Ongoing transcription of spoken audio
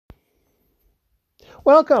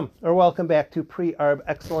Welcome back to Pre-Arb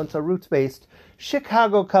Excellence, a roots-based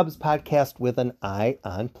Chicago Cubs podcast with an eye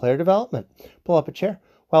on player development. Pull up a chair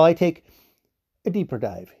while I take a deeper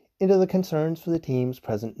dive into the concerns for the team's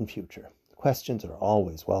present and future. Questions are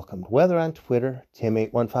always welcomed, whether on Twitter,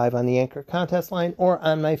 Tim815 on the Anchor contest line, or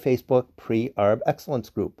on my Facebook Pre-Arb Excellence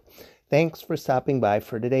group. Thanks for stopping by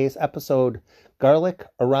for today's episode, Garlic,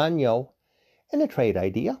 Aranyo, and a trade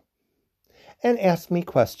idea. And ask me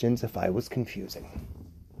questions if I was confusing.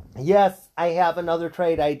 Yes, I have another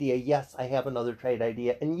trade idea.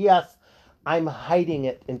 And yes, I'm hiding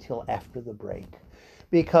it until after the break.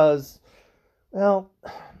 Because, well,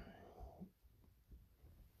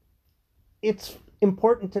 it's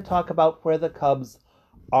important to talk about where the Cubs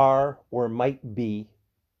are or might be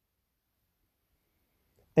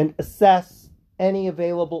and assess any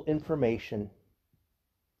available information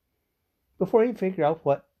before you figure out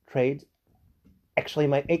what trades actually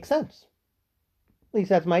might make sense. At least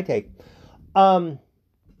that's my take. Kyle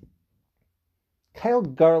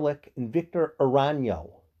Garlick and Victor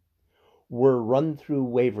Aranyo were run through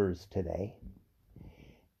waivers today,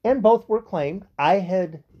 and both were claimed. I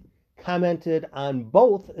had commented on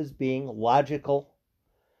both as being logical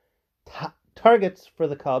targets for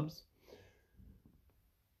the Cubs.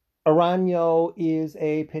 Aranyo is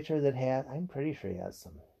a pitcher that I'm pretty sure he has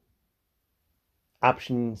some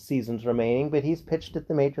option seasons remaining, but he's pitched at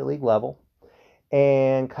the major league level.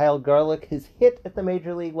 And Kyle Garlick has hit at the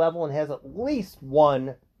major league level and has at least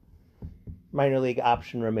one minor league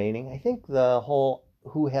option remaining. I think the whole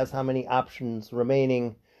who has how many options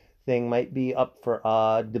remaining thing might be up for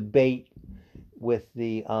debate with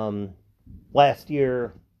the last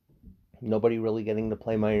year, nobody really getting to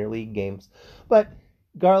play minor league games. But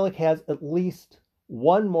Garlick has at least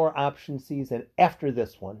one more option season after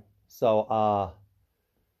this one. So,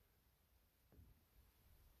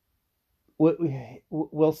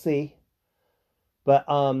 we'll see. But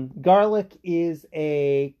Garlick is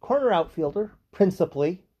a corner outfielder,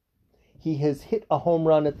 principally. He has hit a home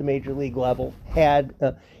run at the major league level.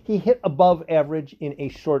 He hit above average in a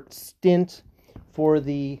short stint for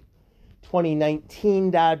the 2019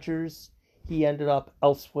 Dodgers. He ended up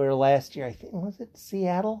elsewhere last year. I think, was it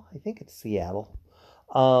Seattle? I think it's Seattle.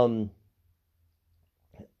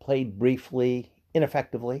 Played briefly,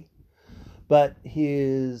 ineffectively. But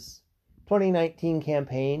his 2019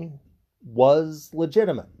 campaign was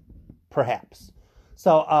legitimate, perhaps.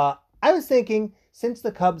 So I was thinking, since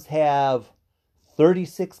the Cubs have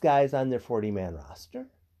 36 guys on their 40-man roster,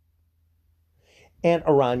 and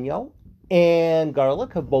Aranyo and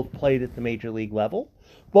Garlick have both played at the major league level,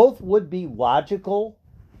 both would be logical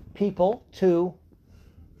people to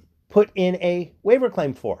put in a waiver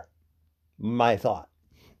claim for, my thought.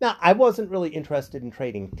 Now, I wasn't really interested in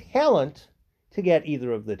trading talent to get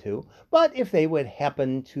either of the two, but if they would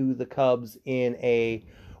happen to the Cubs in a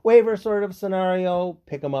waiver sort of scenario,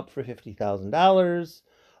 pick them up for $50,000,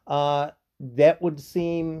 that would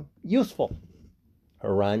seem useful.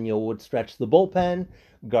 Aranyo would stretch the bullpen.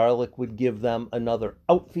 Garlick would give them another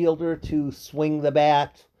outfielder to swing the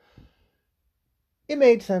bat. It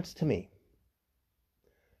made sense to me.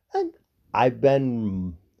 And I've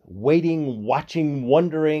been waiting, watching,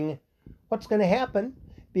 wondering what's going to happen,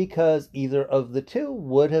 because either of the two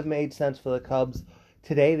would have made sense for the Cubs.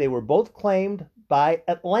 Today, they were both claimed by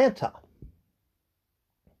Atlanta.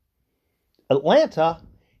 Atlanta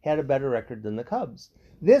had a better record than the Cubs.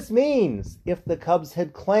 This means if the Cubs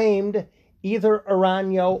had claimed either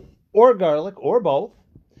Aranyo or Garlick, or both,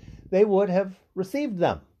 they would have received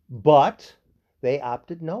them. But they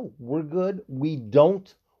opted, no, we're good. We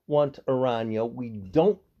don't want Aranyo. We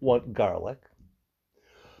don't want Garlick.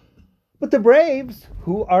 But the Braves,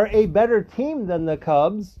 who are a better team than the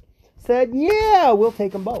Cubs, said, yeah, we'll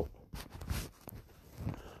take them both.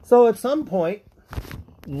 So at some point,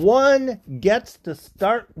 one gets to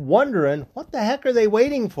start wondering, what the heck are they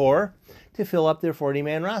waiting for to fill up their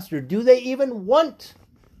 40-man roster? Do they even want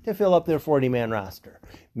to fill up their 40-man roster?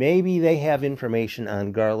 Maybe they have information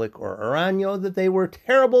on Garlick or Aranyo that they were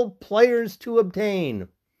terrible players to obtain.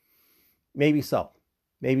 Maybe so.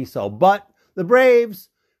 But the Braves,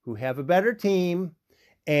 who have a better team,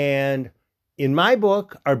 and in my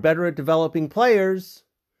book are better at developing players,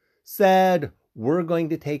 said, we're going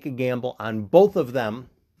to take a gamble on both of them.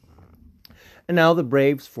 And now the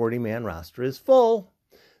Braves' 40-man roster is full.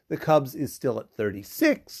 The Cubs is still at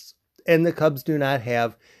 36, and the Cubs do not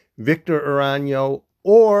have Victor Aranyo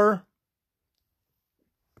or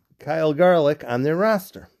Kyle Garlick on their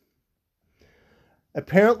roster.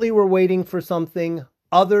 Apparently, we're waiting for something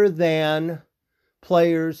other than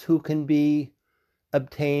players who can be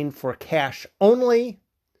obtained for cash only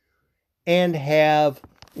and have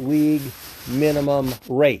league minimum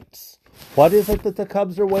rates. What is it that the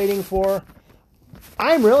Cubs are waiting for?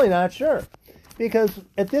 I'm really not sure. Because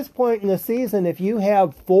at this point in the season, if you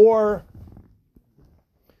have 4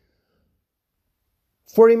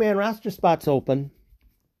 40-man roster spots open,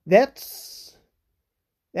 that's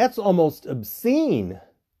almost obscene.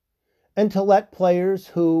 And to let players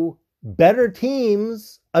who a better team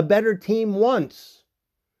wants.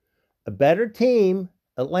 A better team,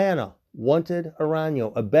 Atlanta, wanted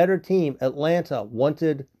Arano. A better team, Atlanta,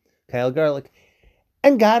 wanted Kyle Garlick.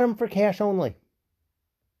 And got him for cash only.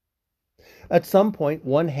 At some point,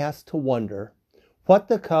 one has to wonder what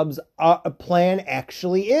the Cubs' plan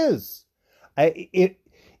actually is.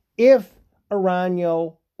 If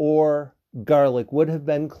Arano or Garlick would have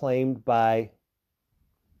been claimed by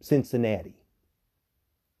Cincinnati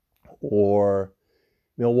or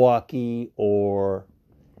Milwaukee or,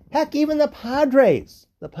 heck, even the Padres.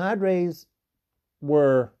 The Padres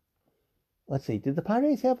were, let's see, did the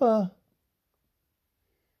Padres have I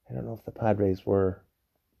don't know if the Padres were...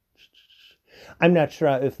 I'm not sure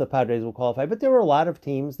if the Padres will qualify, but there were a lot of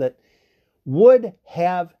teams that would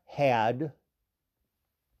have had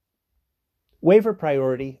waiver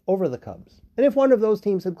priority over the Cubs. And if one of those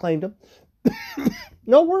teams had claimed him,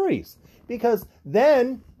 no worries. Because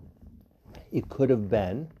then it could have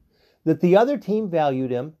been that the other team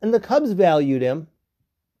valued him and the Cubs valued him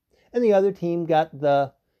and the other team got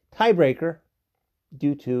the tiebreaker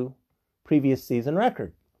due to previous season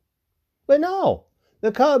record. But no,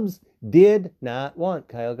 the Cubs did not want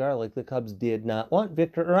Kyle Garlick. The Cubs did not want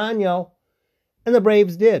Victor Arano. And the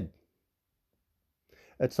Braves did.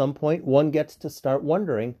 At some point, one gets to start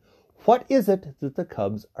wondering, what is it that the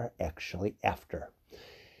Cubs are actually after?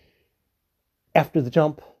 After the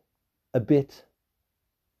jump, a bit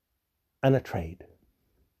on a trade.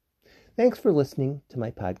 Thanks for listening to my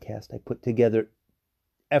podcast. I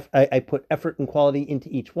put effort and quality into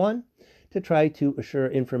each one to try to assure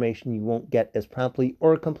information you won't get as promptly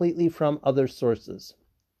or completely from other sources.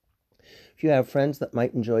 If you have friends that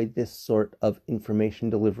might enjoy this sort of information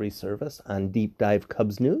delivery service on Deep Dive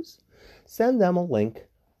Cubs News, send them a link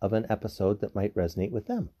of an episode that might resonate with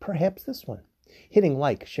them, perhaps this one. Hitting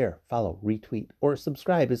like, share, follow, retweet, or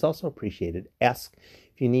subscribe is also appreciated. Ask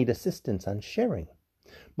if you need assistance on sharing.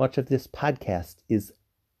 Much of this podcast is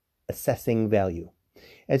assessing value.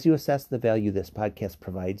 As you assess the value this podcast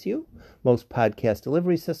provides you, most podcast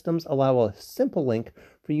delivery systems allow a simple link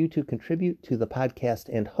for you to contribute to the podcast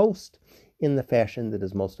and host in the fashion that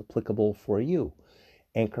is most applicable for you.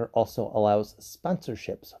 Anchor also allows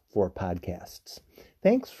sponsorships for podcasts.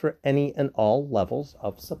 Thanks for any and all levels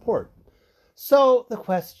of support. So the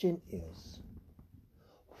question is,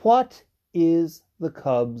 what is the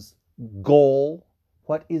Cubs' goal?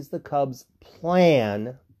 What is the Cubs'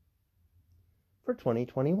 plan for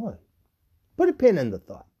 2021? Put a pin in the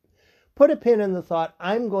thought. Put a pin in the thought.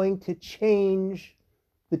 I'm going to change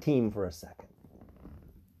the team for a second.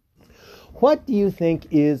 What do you think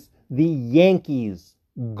is the Yankees'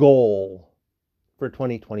 goal for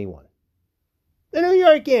 2021? The New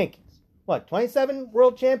York Yankees. What, 27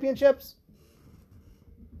 World Championships?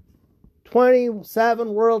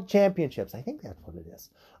 27 World Championships. I think that's what it is.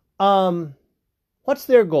 What's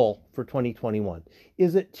their goal for 2021?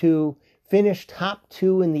 Is it to finish top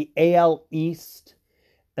 2 in the AL East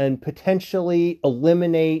and potentially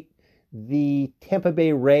eliminate the Tampa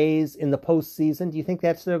Bay Rays in the postseason? Do you think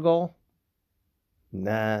that's their goal?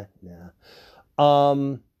 Nah.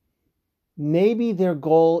 Maybe their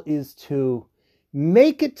goal is to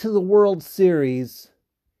make it to the World Series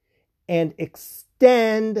and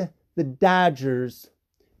extend the Dodgers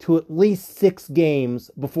to at least 6 games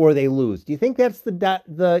before they lose. Do you think that's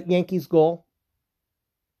the Yankees' goal?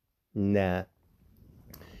 Nah.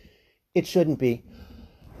 It shouldn't be.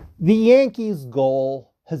 The Yankees'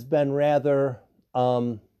 goal has been rather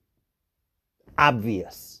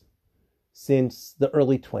obvious since the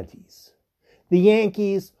early 20s. The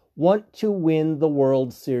Yankees want to win the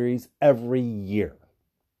World Series every year.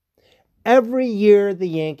 Every year the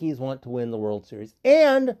Yankees want to win the World Series.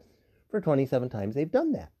 And for 27 times they've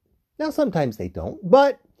done that. Now sometimes they don't,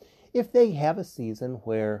 but if they have a season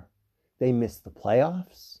where they miss the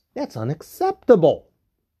playoffs, that's unacceptable.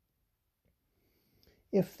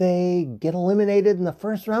 If they get eliminated in the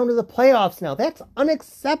first round of the playoffs now, that's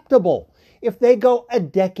unacceptable. If they go a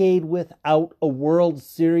decade without a World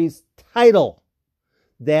Series title,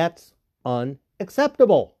 that's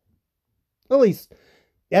unacceptable. At least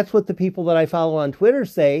that's what the people that I follow on Twitter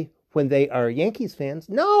say when they are Yankees fans.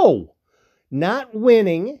 No, not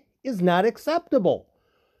winning is not acceptable.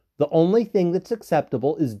 The only thing that's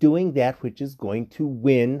acceptable is doing that which is going to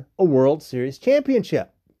win a World Series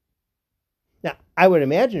championship. Now, I would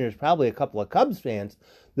imagine there's probably a couple of Cubs fans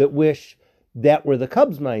that wish that were the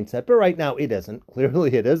Cubs' mindset, but right now it isn't.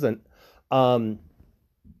 Clearly it isn't. But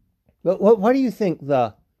what do you think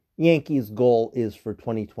the Yankees' goal is for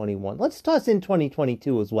 2021? Let's toss in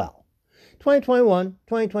 2022 as well. 2021,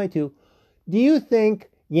 2022. Do you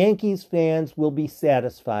think Yankees fans will be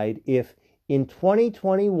satisfied if in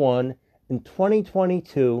 2021 and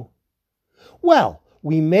 2022, well,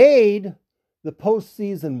 we made the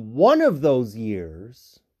postseason one of those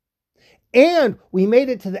years, and we made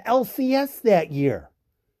it to the LCS that year?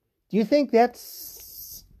 Do you think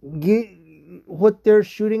that's what they're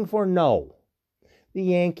shooting for? No. The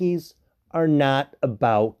Yankees are not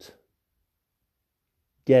about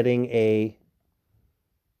getting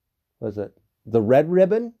the red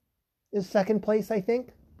ribbon is second place, I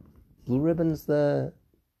think. Blue ribbon's the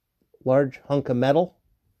large hunk of metal.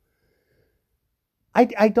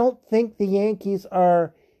 I don't think the Yankees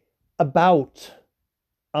are about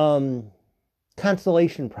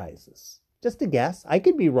consolation prizes. Just a guess. I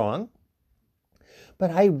could be wrong. But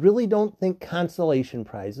I really don't think consolation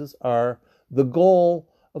prizes are the goal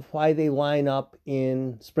of why they line up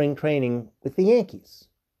in spring training with the Yankees.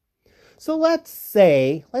 So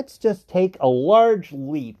let's just take a large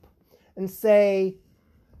leap and say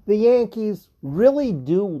the Yankees really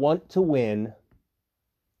do want to win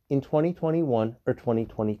in 2021 or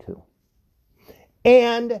 2022.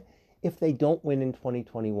 And if they don't win in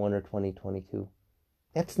 2021 or 2022,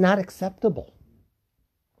 that's not acceptable.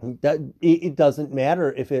 It doesn't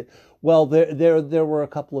matter if it... Well, there were a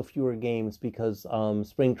couple of fewer games because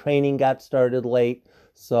spring training got started late.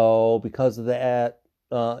 So because of that,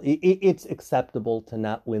 it's acceptable to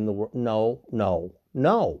not win the World...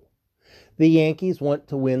 No. The Yankees want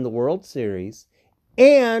to win the World Series,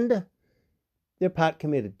 and they're pot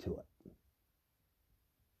committed to it.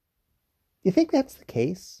 You think that's the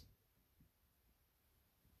case?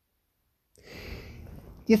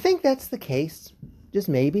 You think that's the case? Just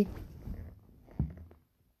maybe.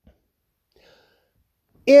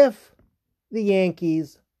 If the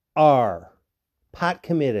Yankees are pot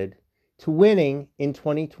committed to winning in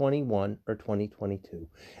 2021 or 2022,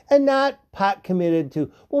 and not pot committed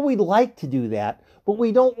to, well, we'd like to do that, but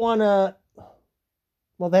we don't want to,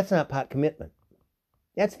 well, that's not pot commitment.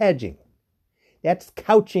 That's hedging. That's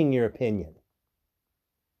couching your opinion.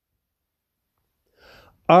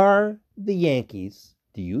 Are the Yankees,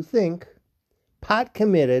 do you think, pot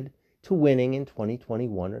committed to winning in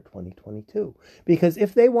 2021 or 2022? Because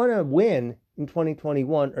if they want to win in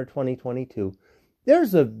 2021 or 2022,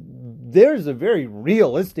 there's a very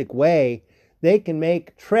realistic way they can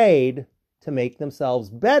make trade to make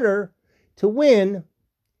themselves better to win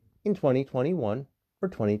in 2021 or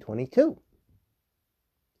 2022.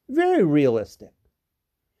 Very realistic.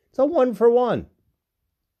 It's a 1-for-1.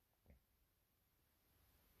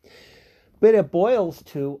 But it boils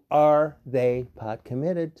to, are they pot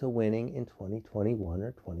committed to winning in 2021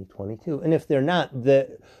 or 2022? And if they're not,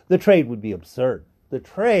 the trade would be absurd. The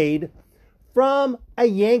trade, from a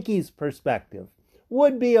Yankees perspective,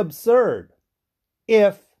 would be absurd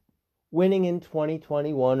if winning in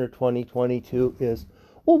 2021 or 2022 is,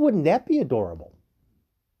 well, wouldn't that be adorable?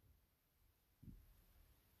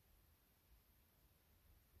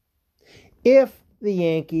 If the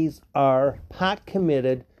Yankees are pot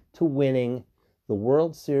committed to winning the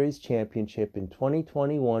World Series championship in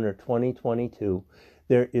 2021 or 2022,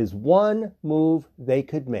 there is one move they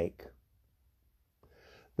could make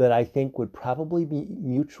that I think would probably be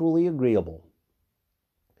mutually agreeable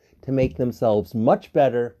to make themselves much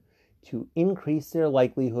better, to increase their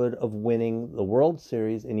likelihood of winning the World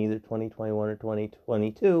Series in either 2021 or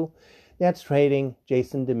 2022. That's trading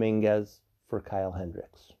Jason Dominguez for Kyle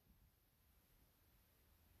Hendricks.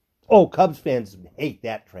 Oh, Cubs fans hate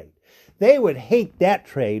that trade. They would hate that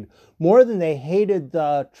trade more than they hated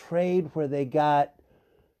the trade where they got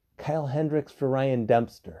Kyle Hendricks for Ryan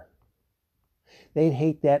Dempster. They'd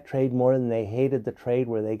hate that trade more than they hated the trade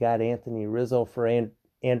where they got Anthony Rizzo for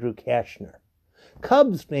Andrew Cashner.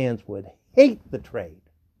 Cubs fans would hate the trade.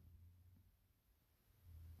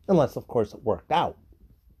 Unless, of course, it worked out.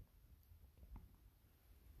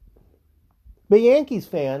 But Yankees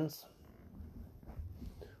fans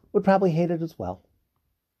would probably hate it as well.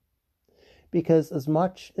 Because as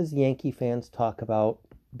much as Yankee fans talk about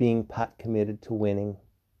being pot committed to winning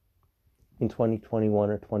in 2021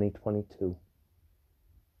 or 2022,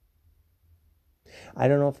 I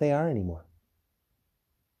don't know if they are anymore.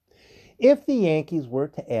 If the Yankees were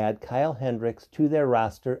to add Kyle Hendricks to their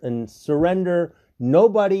roster and surrender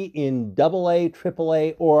nobody in AA,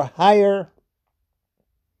 AAA, or higher,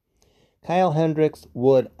 Kyle Hendricks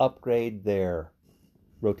would upgrade their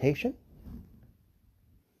rotation,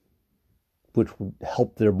 which would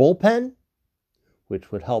help their bullpen,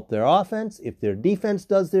 which would help their offense. If their defense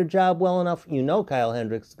does their job well enough, you know Kyle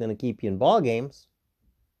Hendricks is going to keep you in ball games.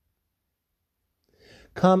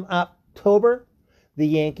 Come October, the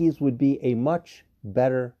Yankees would be a much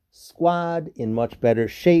better squad, in much better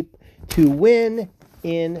shape to win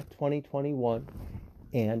in 2021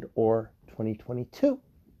 and or 2022.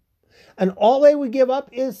 And all they would give up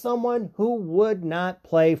is someone who would not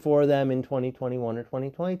play for them in 2021 or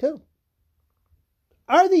 2022.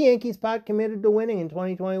 Are the Yankees pot committed to winning in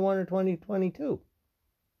 2021 or 2022?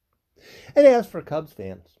 And as for Cubs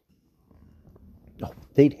fans,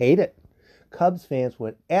 they'd hate it. Cubs fans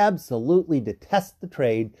would absolutely detest the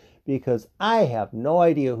trade because I have no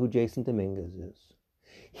idea who Jason Dominguez is.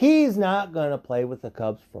 He's not going to play with the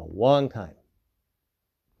Cubs for a long time.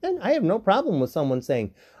 And I have no problem with someone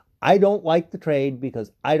saying, I don't like the trade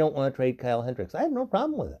because I don't want to trade Kyle Hendricks. I have no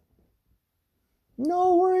problem with it.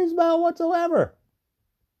 No worries about whatsoever.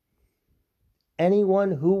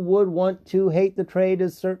 Anyone who would want to hate the trade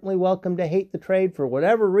is certainly welcome to hate the trade for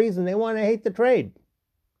whatever reason they want to hate the trade.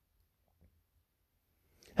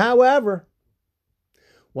 However,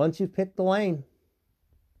 once you've picked the lane,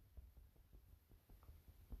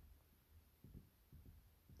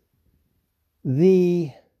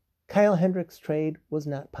 the Kyle Hendricks trade was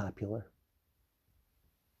not popular.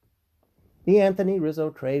 The Anthony Rizzo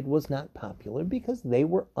trade was not popular because they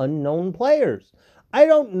were unknown players. I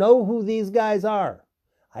don't know who these guys are.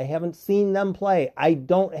 I haven't seen them play. I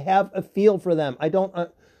don't have a feel for them. I don't...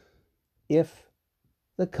 If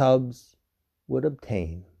the Cubs would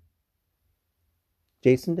obtain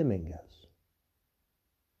Jason Dominguez,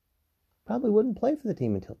 probably wouldn't play for the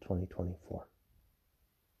team until 2024.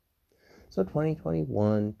 So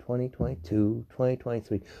 2021, 2022,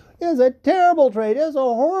 2023 is a terrible trade. It's a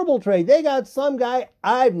horrible trade. They got some guy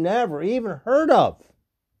I've never even heard of.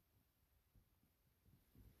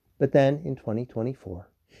 But then in 2024,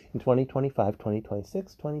 in 2025,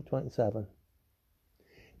 2026, 2027,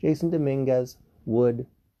 Jason Dominguez would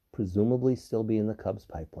presumably still be in the Cubs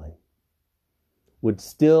pipeline. Would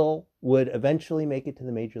eventually make it to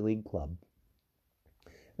the Major League club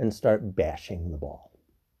and start bashing the ball.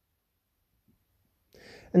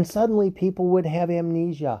 And suddenly people would have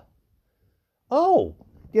amnesia. Oh,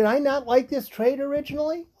 did I not like this trade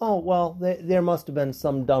originally? Oh, well, there must have been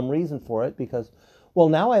some dumb reason for it because, well,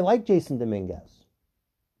 now I like Jason Dominguez.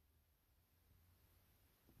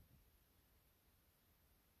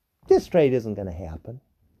 This trade isn't going to happen.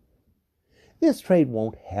 This trade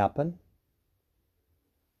won't happen.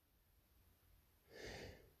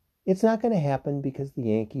 It's not going to happen because the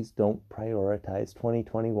Yankees don't prioritize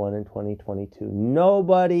 2021 and 2022.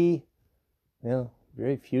 Nobody,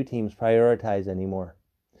 very few teams prioritize anymore.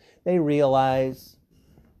 They realize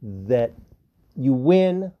that you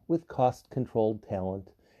win with cost-controlled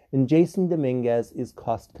talent, and Jason Dominguez is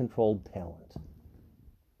cost-controlled talent.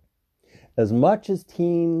 As much as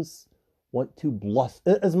teams want to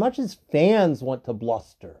bluster, as much as fans want to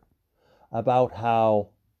bluster about how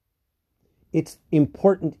it's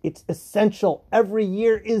important, it's essential, every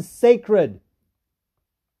year is sacred,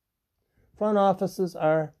 front offices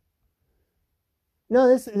are,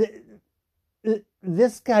 no,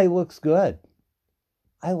 this guy looks good.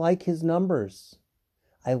 I like his numbers.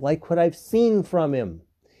 I like what I've seen from him.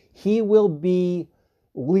 He will be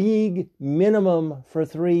league minimum for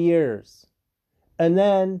 3 years. And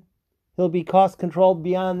then he'll be cost controlled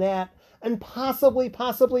beyond that. And possibly,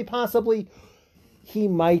 he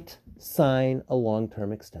might sign a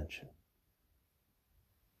long-term extension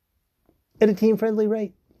at a team-friendly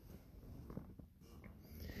rate.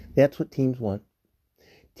 That's what teams want.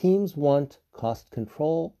 Teams want cost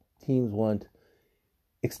control. Teams want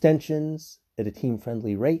extensions at a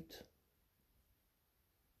team-friendly rate.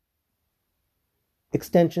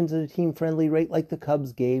 Extensions at a team-friendly rate like the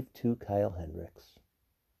Cubs gave to Kyle Hendricks.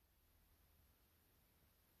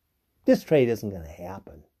 This trade isn't going to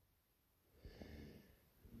happen.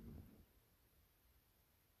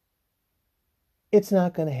 It's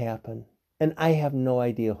not going to happen, and I have no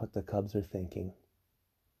idea what the Cubs are thinking.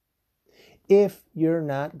 If you're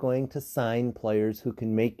not going to sign players who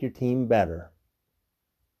can make your team better,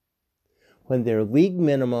 when they're league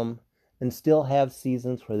minimum and still have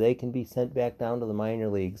seasons where they can be sent back down to the minor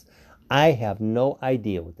leagues, I have no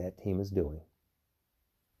idea what that team is doing.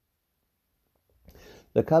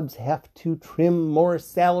 The Cubs have to trim more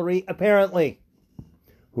salary, apparently.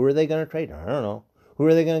 Who are they going to trade? I don't know. Who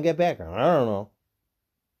are they going to get back? I don't know.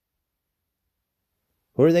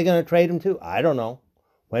 Who are they going to trade him to? I don't know.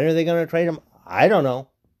 When are they going to trade him? I don't know.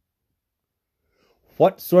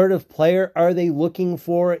 What sort of player are they looking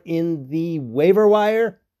for in the waiver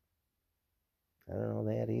wire? I don't know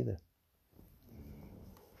that either.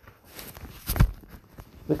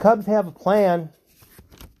 The Cubs have a plan,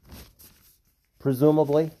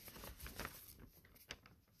 presumably.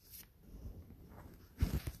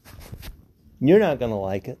 You're not going to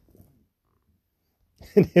like it.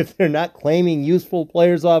 And if they're not claiming useful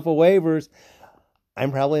players off of waivers,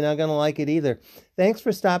 I'm probably not going to like it either. Thanks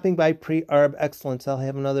for stopping by Pre-Arb Excellence. I'll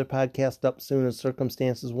have another podcast up soon as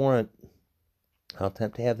circumstances warrant. I'll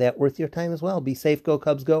attempt to have that worth your time as well. Be safe, go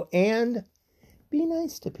Cubs, go, and be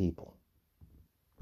nice to people.